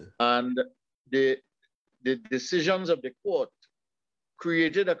 Yeah. And the decisions of the court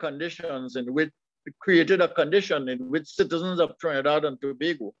created a condition in which citizens of Trinidad and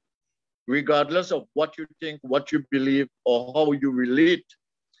Tobago, regardless of what you think, what you believe, or how you relate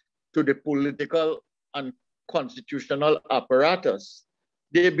to the political and constitutional apparatus,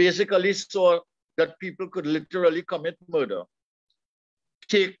 they basically saw that people could literally commit murder,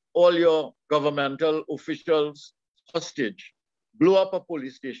 take all your governmental officials hostage, blow up a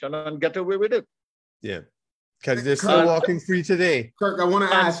police station, and get away with it. Yeah, because they're still walking free today. Kirk, I want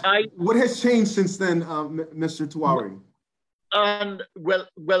to ask, what has changed since then, Mr. Tuwari? And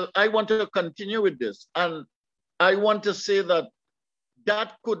well, I want to continue with this. And I want to say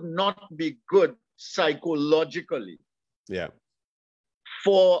that could not be good psychologically. Yeah.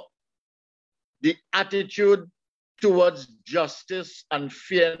 For the attitude towards justice and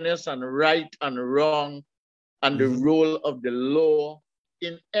fairness and right and wrong and the role of the law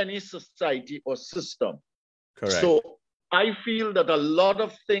in any society or system. Correct. So I feel that a lot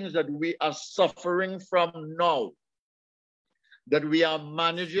of things that we are suffering from now, that we are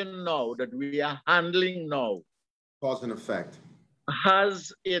managing now, that we are handling now, cause and effect,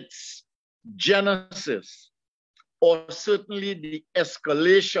 has its genesis, or certainly the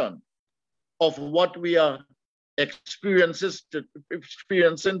escalation of what we are experiencing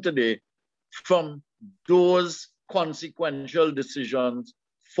today from those consequential decisions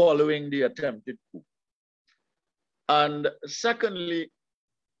following the attempted coup. And secondly,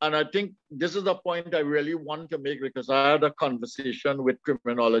 and I think this is a point I really want to make because I had a conversation with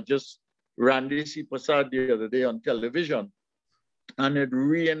criminologist Randy C. Prasad the other day on television, and it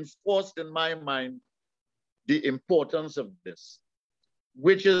reinforced in my mind the importance of this,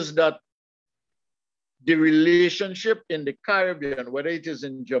 which is that the relationship in the Caribbean, whether it is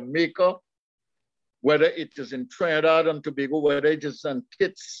in Jamaica, whether it is in Trinidad and Tobago, whether it is in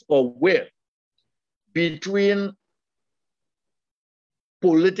Kitts or where, between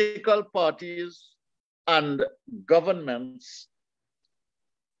political parties and governments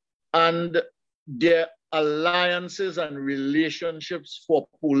and their alliances and relationships for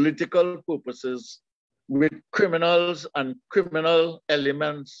political purposes with criminals and criminal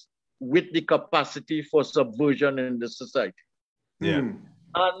elements with the capacity for subversion in the society. Yeah.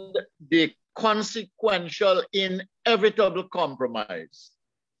 And the consequential, inevitable compromise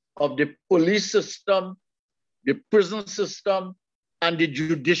of the police system, the prison system, and the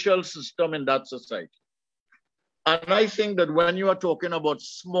judicial system in that society. And I think that when you are talking about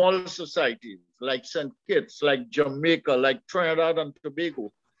small societies like St. Kitts, like Jamaica, like Trinidad and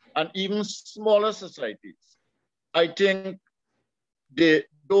Tobago, and even smaller societies, I think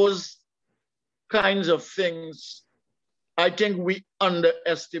those kinds of things, I think we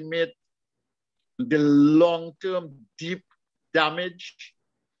underestimate the long-term deep damage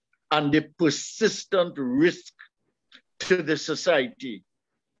and the persistent risk to the society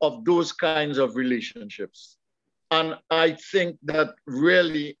of those kinds of relationships. And I think that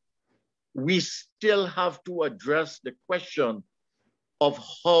really we still have to address the question of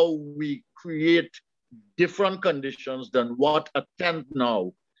how we create different conditions than what attend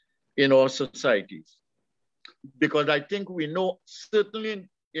now in our societies. Because I think we know, certainly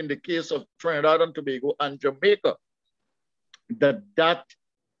in the case of Trinidad and Tobago and Jamaica, that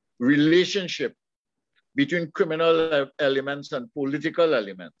relationship between criminal elements and political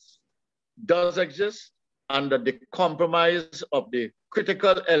elements does exist, and that the compromise of the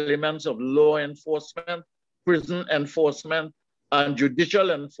critical elements of law enforcement, prison enforcement, and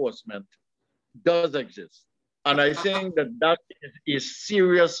judicial enforcement does exist. And I think that is a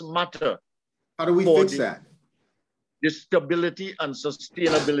serious matter. How do we fix that? The stability and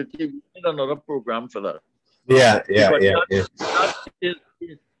sustainability. We need another program for that. Yeah. That is a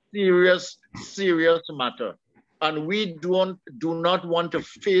serious, serious matter. And we do not want to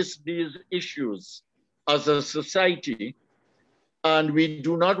face these issues as a society, and we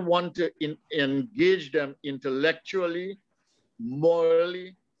do not want to engage them intellectually,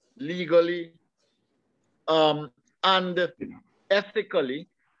 morally, legally, and ethically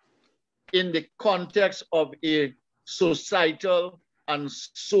in the context of a societal and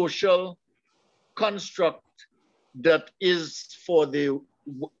social construct that is for the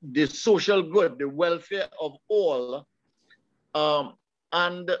social good, the welfare of all.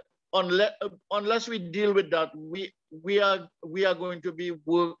 And unless we deal with that, we are going to be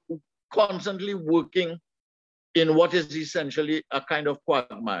constantly working in what is essentially a kind of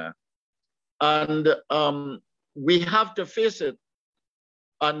quagmire. And we have to face it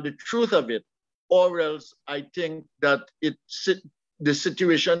and the truth of it, or else I think that the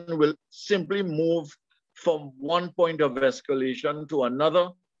situation will simply move from one point of escalation to another,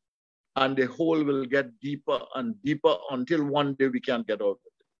 and the hole will get deeper and deeper until one day we can't get out of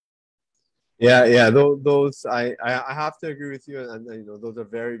it. Yeah. Those I have to agree with you, and those are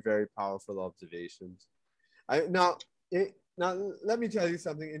very, very powerful observations. Now let me tell you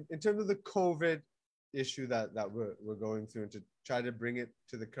something in terms of the COVID issue that we're going through, and to try to bring it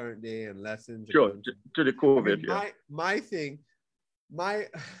to the current day and lessons. Sure, to the COVID.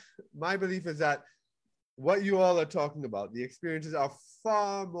 My belief is that what you all are talking about, the experiences are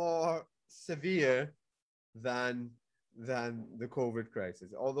far more severe than the COVID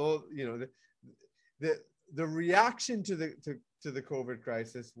crisis. Although the reaction to the COVID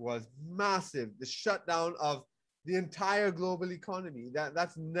crisis was massive. The shutdown of the entire global economy,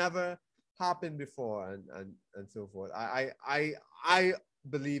 that's never happened before, and so forth. I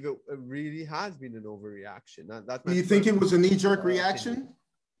believe it really has been an overreaction. Do you think it was a knee-jerk reaction?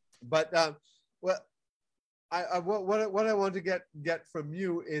 But what I want to get from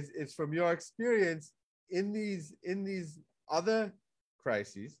you is from your experience in these other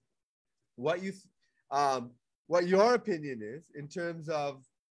crises, what your opinion is in terms of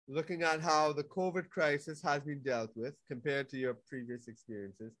looking at how the COVID crisis has been dealt with compared to your previous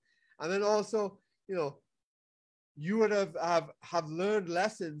experiences. And then also, you would have learned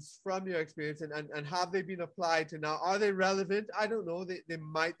lessons from your experience, and have they been applied to now? Are they relevant? I don't know. They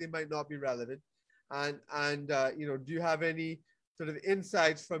might not be relevant. And do you have any sort of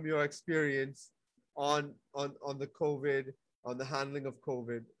insights from your experience on the COVID, on the handling of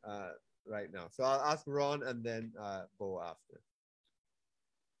COVID right now? So I'll ask Ron and then Bo after.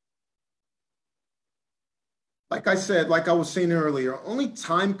 Like I was saying earlier, only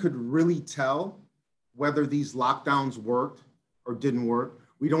time could really tell whether these lockdowns worked or didn't work.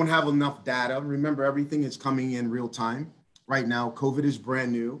 We don't have enough data. Remember, everything is coming in real time. Right now, COVID is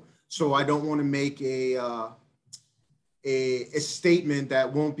brand new. So I don't want to make a statement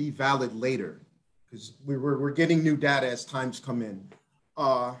that won't be valid later, because we're getting new data as times come in.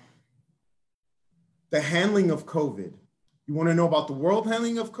 The handling of COVID. You want to know about the world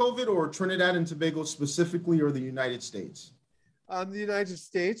handling of COVID, or Trinidad and Tobago specifically, or the United States? The United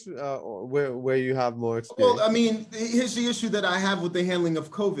States, where you have more experience. Well, I mean, here's the issue that I have with the handling of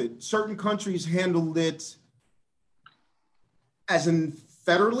COVID. Certain countries handled it as in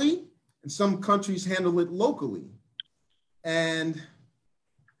federally, and some countries handle it locally. And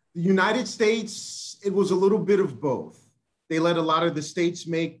the United States, it was a little bit of both. They let a lot of the states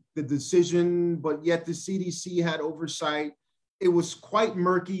make the decision, but yet the CDC had oversight. It was quite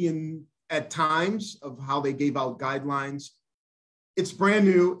murky at times of how they gave out guidelines. It's brand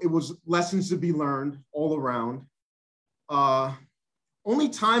new. It was lessons to be learned all around. Only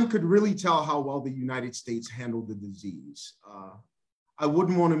time could really tell how well the United States handled the disease. I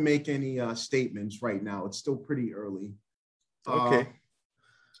wouldn't want to make any statements right now. It's still pretty early. Okay.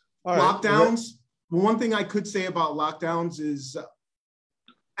 All lockdowns. Right. One thing I could say about lockdowns is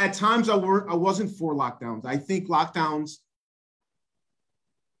at times I wasn't for lockdowns. I think lockdowns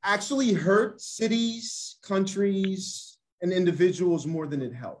actually hurt cities, countries, and individuals more than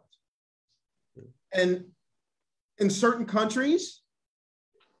it helped. And in certain countries,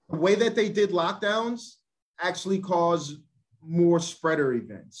 the way that they did lockdowns actually caused more spreader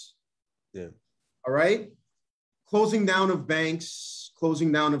events. Yeah. All right. Closing down of banks,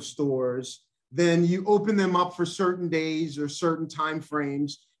 closing down of stores, then you open them up for certain days or certain time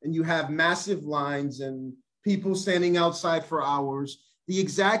frames, and you have massive lines and people standing outside for hours. The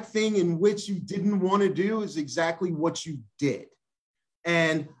exact thing in which you didn't want to do is exactly what you did.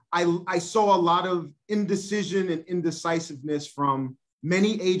 And I saw a lot of indecision and indecisiveness from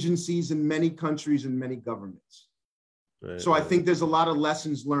many agencies in many countries and many governments. Right, so I think there's a lot of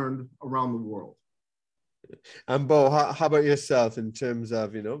lessons learned around the world. And Bo, how about yourself in terms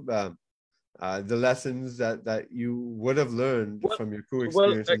of, the lessons that you would have learned from your coup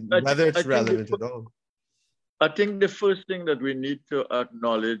experience, whether it's relevant at all? I think the first thing that we need to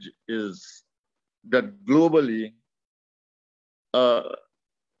acknowledge is that globally,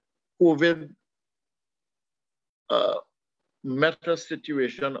 COVID met a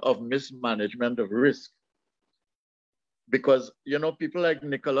situation of mismanagement of risk. Because, people like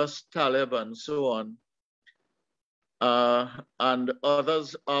Nicholas Taleb and so on, and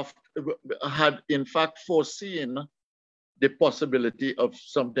others had in fact foreseen the possibility of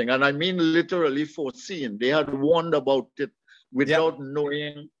something. And I mean literally foreseen. They had warned about it without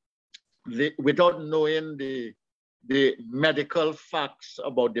knowing the medical facts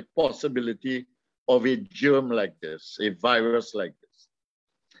about the possibility of a germ like this, a virus like this.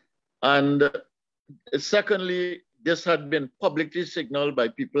 And secondly, this had been publicly signaled by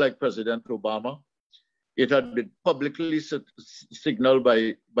people like President Obama. It had been publicly signaled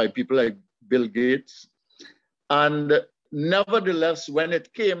by people like Bill Gates. And nevertheless, when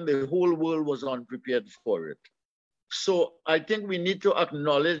it came, the whole world was unprepared for it. So I think we need to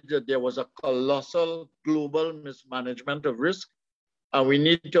acknowledge that there was a colossal global mismanagement of risk, and we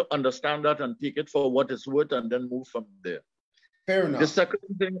need to understand that and take it for what it's worth and then move from there. Fair enough.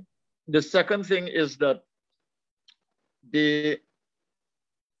 The second thing is that the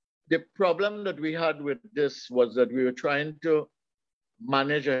problem that we had with this was that we were trying to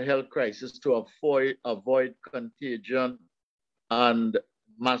manage a health crisis to avoid contagion and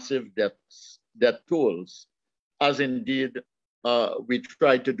massive death tolls, as indeed we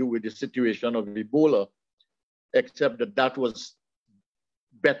tried to do with the situation of Ebola, except that was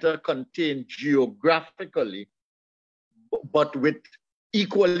better contained geographically, but with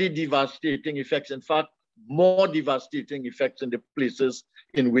equally devastating effects. In fact, more devastating effects in the places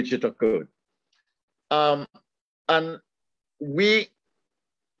in which it occurred. And we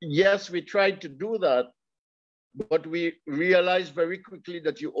tried to do that, but we realized very quickly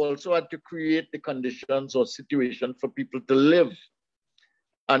that you also had to create the conditions or situation for people to live.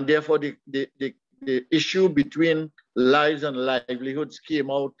 And therefore the issue between lives and livelihoods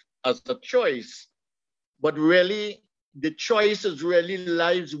came out as a choice, but really the choice is really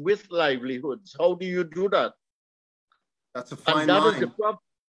lives with livelihoods. How do you do that? That's a fine line.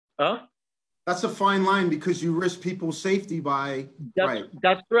 Huh? That's a fine line, because you risk people's safety by,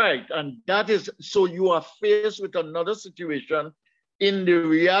 That's right. And that is, so you are faced with another situation in the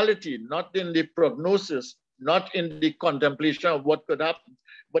reality, not in the prognosis, not in the contemplation of what could happen,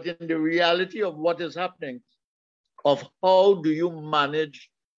 but in the reality of what is happening, of how do you manage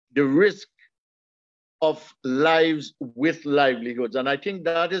the risk of lives with livelihoods. And I think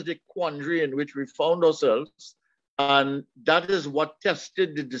that is the quandary in which we found ourselves. And that is what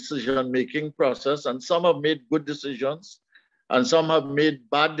tested the decision-making process. And some have made good decisions, and some have made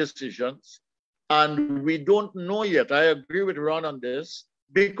bad decisions. And we don't know yet. I agree with Ron on this,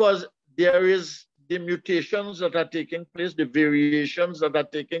 because there is the mutations that are taking place, the variations that are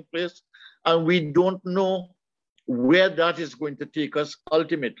taking place, and we don't know where that is going to take us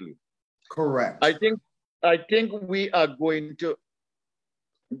ultimately. Correct. I think we are going to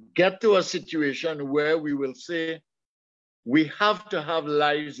get to a situation where we will say we have to have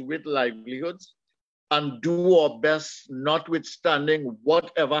lives with livelihoods and do our best, notwithstanding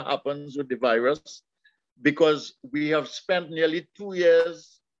whatever happens with the virus, because we have spent nearly 2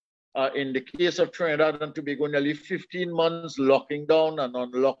 years, in the case of Trinidad and Tobago, nearly 15 months locking down and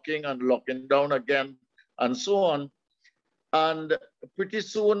unlocking and locking down again, and so on. And pretty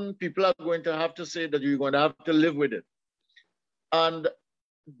soon, people are going to have to say that you're going to have to live with it. And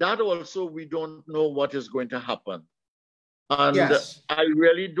that also, we don't know what is going to happen. And yes. I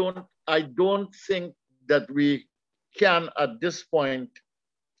don't think that we can, at this point,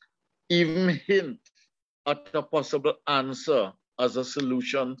 even hint at a possible answer as a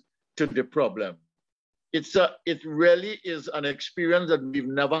solution to the problem. It really is an experience that we've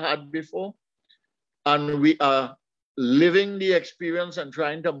never had before. And we are living the experience and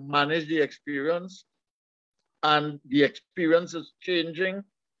trying to manage the experience. And the experience is changing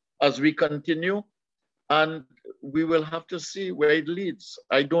as we continue. And we will have to see where it leads.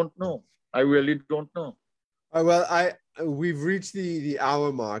 I don't know. I really don't know. Well, we've reached the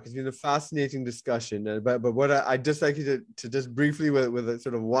hour mark. It's been a fascinating discussion. But what I'd just like you to just briefly, with a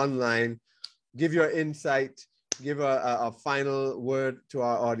sort of one line, give your insight, give a final word to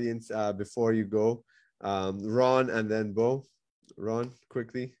our audience before you go. Ron and then Bo. Ron,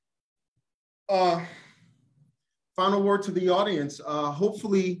 quickly. Final word to the audience.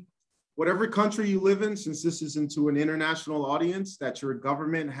 Hopefully, whatever country you live in, since this is into an international audience, that your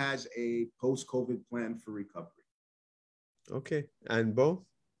government has a post-COVID plan for recovery. Okay, and Bo?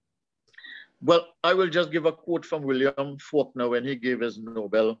 Well, I will just give a quote from William Faulkner when he gave his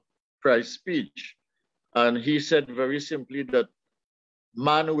Nobel Prize speech. And he said very simply that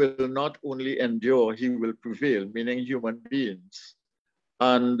man will not only endure, he will prevail, meaning human beings.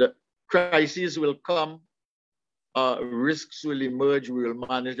 And crises will come, risks will emerge, we will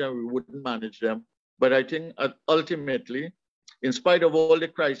manage them, we wouldn't manage them. But I think ultimately, in spite of all the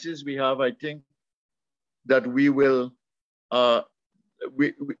crises we have, I think that we will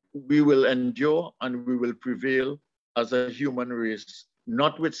endure and we will prevail as a human race,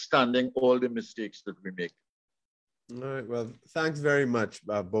 notwithstanding all the mistakes that we make. All right, well, thanks very much,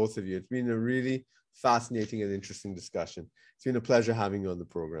 both of you. It's been a really fascinating and interesting discussion. It's been a pleasure having you on the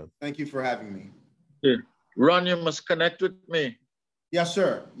program. Thank you for having me. Yeah. Ron, you must connect with me. Yes,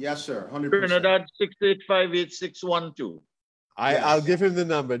 sir. Yes, sir. 100%. Trinidad 6858612. I'll give him the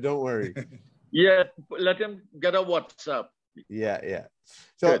number. Don't worry. Yeah, let him get a WhatsApp. Yeah.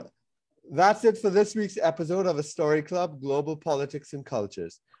 So good. That's it for this week's episode of A Story Club, Global Politics and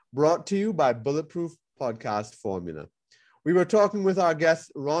Cultures, brought to you by Bulletproof Podcast Formula. We were talking with our guests,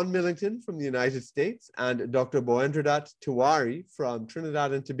 Ron Millington from the United States and Dr. Boendradat Tiwari from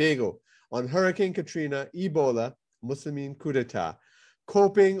Trinidad and Tobago on Hurricane Katrina, Ebola, Muslimeen Coup d'Etat,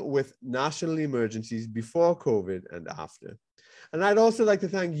 coping with national emergencies before COVID and after. And I'd also like to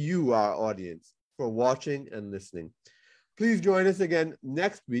thank you, our audience, for watching and listening. Please join us again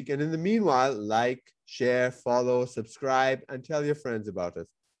next week. And in the meanwhile, like, share, follow, subscribe, and tell your friends about us.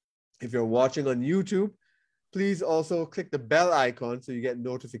 If you're watching on YouTube, please also click the bell icon so you get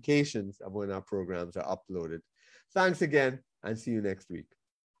notifications of when our programs are uploaded. Thanks again, and see you next week.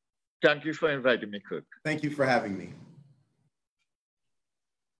 Thank you for inviting me, Cook. Thank you for having me.